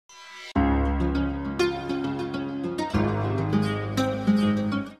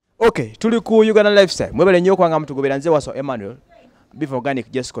Okay, tuli ku Uganda Lifestyle. Mwebale nnyo kwanga mutugobera nze waso Emmanuel. Beef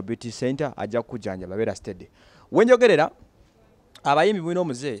Organic Jesco Beauty Center ajja kujanja babera steady. Wenjogerera abayimbi bwino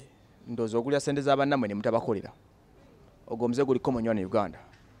muze ndozo okulya sente za bannamwe ne mutabakolera. Ogwo muze guli komonyo ne Uganda.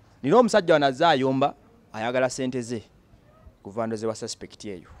 Nino omusajja wanazayomba ayagala sente ze kuva ndoze wa suspect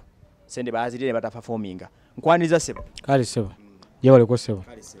yeyo. Sente bazirire bataperforminga. Nkwaniza sebo. Kale sebo. Yewale ko sebo.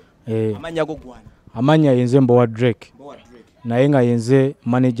 Kale sebo. Amanya go gwana. Amanya yenze mbo wa Drake. Naye nga yenze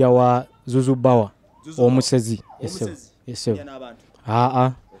manager wa Zuzubawa omusezi esebo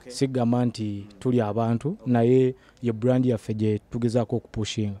sigamba nti tuli abantu naye ye brand ya feje tugezaako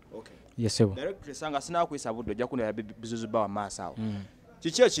okupushinga yesebo director sanga sina kwisa buddo jakuna ya Zuzubawa masawo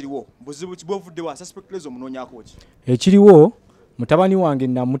kichi ekiriwo buzibu kibovudde wa suspect lezo munonyako ki ekiriwo mutabani wange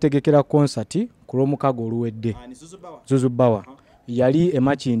namutegekera concert ku lwomukago oluwedde Zuzubawa yali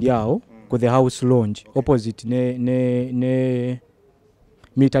emachindi awo ku the house lounge opposite ne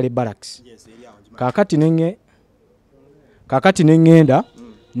military barracks. Kakati nengenda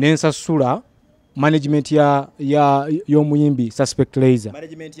nensasula management ya Omuyimbi Suspect Razor.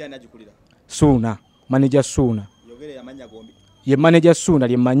 Management ya najikulira. Suna, manager Suna. Yogere yamanya gombi. Ye manager Suna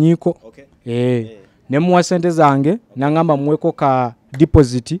ye manyiko. Okay. Nemuwa sente zange nangamba mweko ka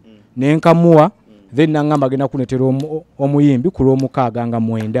deposit nenkamuwa then nangamba gena kunetera Omuyimbi ku lwomukaaga nga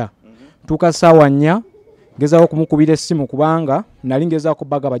mwenda. Tukasawa nnya ngezaako kumukubira essimu kubanga nali ngezaako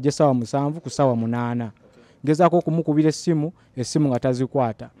baga bajje sawa 7 ku sawa 8 ngezaako kumukubira essimu nga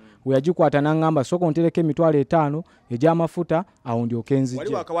tazikwata we yagikwata nangamba soko ntereke emitwalo 5 egy'amafuta awo ndyoke nzije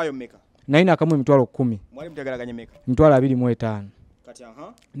wali wakawayo mmeka naina akamu emitwalo 10 mwali mtegeraganye mmeka emitwalo 25 kati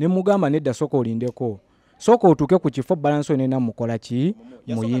ne mugamba nedda soko olindeko soko otuke ku kifo balance onena mukola ki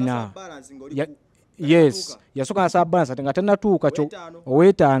muyina yes yasoka na balance atenga tena tuuka kyo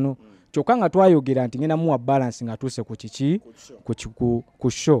owetano kyokka nga twayogera nti ngenda muwa balance nga tuse ku kiki ku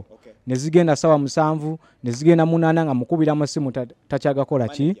show nezigenda sawa 7 nezigenda 8 nga mukubira amasimu tacyaga kola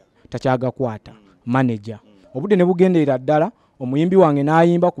ki tacyaga kwata manager obudde ne bugenderera ddala omuyimbi wange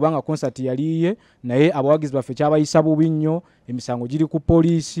n'ayimba kubanga concert yaliye naye abawagizi baffe kyabayisa bubi nnyo emisango giri ku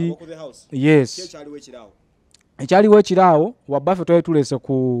poliisi yes ekyaliwo ekiraawo wabaffe twali tulese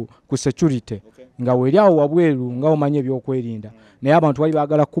ku security nga weriawo wabweru nga omanye ebyokwerinda naye abantu bali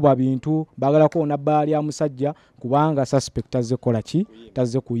baagala kuba bintu baagala kuona bbaali ya musajja kubanga suspect azze kola ki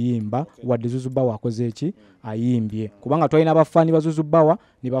tazze kuyimba wadde Zuzubawa akoze eki ayimbye kubanga twalina abafaani ba Zuzubawa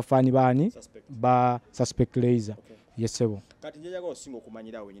ne bafaani baani ba Suspect Razor yesebo kati njajaga osinga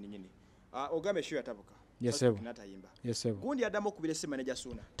okumanyira awo nyini ogambe show yatabuka yesebo natayimba yesebo gundi addamu okubira essimu manager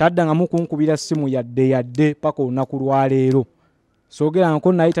Suna taddangamu kunkubira ssimu yadde paka olunaku lwaleero soogera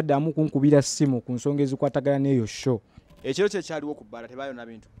nko naye taddamu kunkubira ssimu ku nsonga ezikwatagana n'eyo show ekiro kyekyaliwo ku bbala tebayo na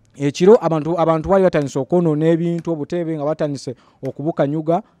bintu ekiro abantu bali batandise okwonoona ebintu obutebe nga batandise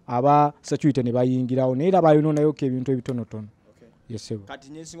okubukanyuga aba security ne bayingirawo naye era bayonoonayoku ebintu ebitonotono yesebo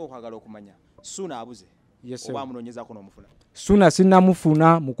kati nyensinga okwagala okumanya Suna abuze oba amunoonyezaako n'omufuna Suna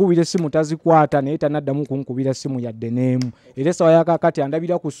sinnamufuna mukubira essimu tazikwata naye tanaddamu kunkubira essimu yadde n'emu era esawa yakakati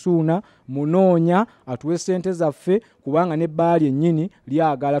andabira ku Suna munoonya atuwe sente zaffe kubanga n'ebbaali ennyini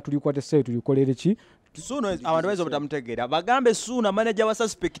lyagala tulikwate sente tulikolere ki Suna abantu bayinza obutamutegeera bagambe Suna manager wa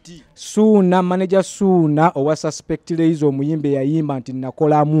suspect Suna manager Suna owa Suspect Razor omuyimbe yayimba nti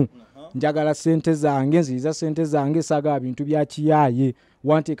nakolamu njagala sente zange nziza sente zange saga bintu bya kiyaye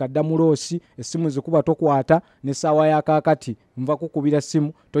wanti kaddamu loosi essimu zikuba tokwata ne sawa yakakati nva kukubira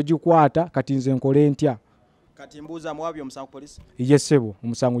simu togikwata kati nze nkole ntya kati mbuuza mwabyo omusango police yesebo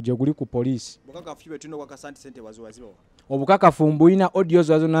omusango gye guli ku police bukakafu bwetuno kwa kasanti sente waziwa obukakafu mbuyina audio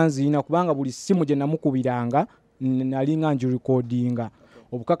zazo nanzina kubanga buli simu gye namukubiranga nalinga nji recordinga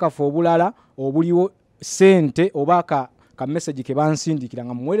obukakafu obulala obuliwo sente obaka ka message ke bansindikira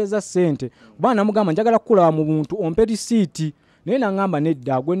nga muweereza sente bwana mugamba njagala kukulaba mu muntu ompe receipt naye nangamba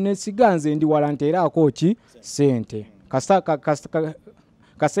nedda gwe nesiganze ndi walanteraako ki sente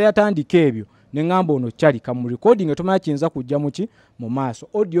kasa yatandika ebyo nengamba ono kyali kamu recording etomanya kiyinza kujja muki mu maaso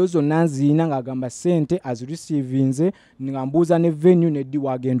audio zonna nziina ng'agamba sente azirecevinze nga mbuuza ne venue neddi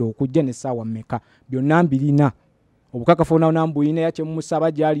wagenda okujja ne ssaawa mmeka byonna mbirina obukakafu nawo mbuyina yakye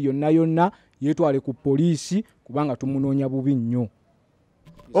mumusaba gyali yonna yetwale ku poliisi kubanga tumunoonya bubi nnyo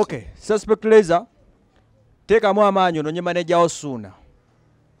okay Suspect Razor tekamu amaanyi ononye manager wa Suna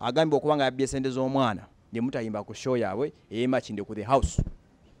agambye okubanga yabbye sente z'omwana ne mutayimba ku show yaabwe ey'emachinde ku the house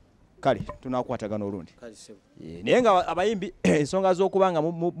kale tunakwatagana olundi naye nga abayimbi ensonga z'okubanga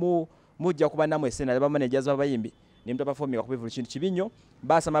mujja kuba namwe esena ba managers b'abayimbi ne mutaperforminga ku bivulu kintu kibi nnyo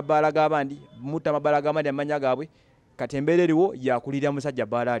baasa mabbala g'abandi mutta mabbala g'abandi amanya gaabwe kati embeera eriwo yakulira musajja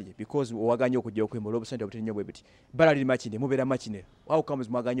bbaala lye because owaganye okujja okwimba olw'obusente obuterinyo bwe buti bbaala liri makine mubeera makine how comes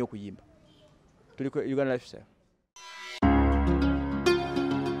mwaganye okuyimba tuli ku Uganda Lifestyle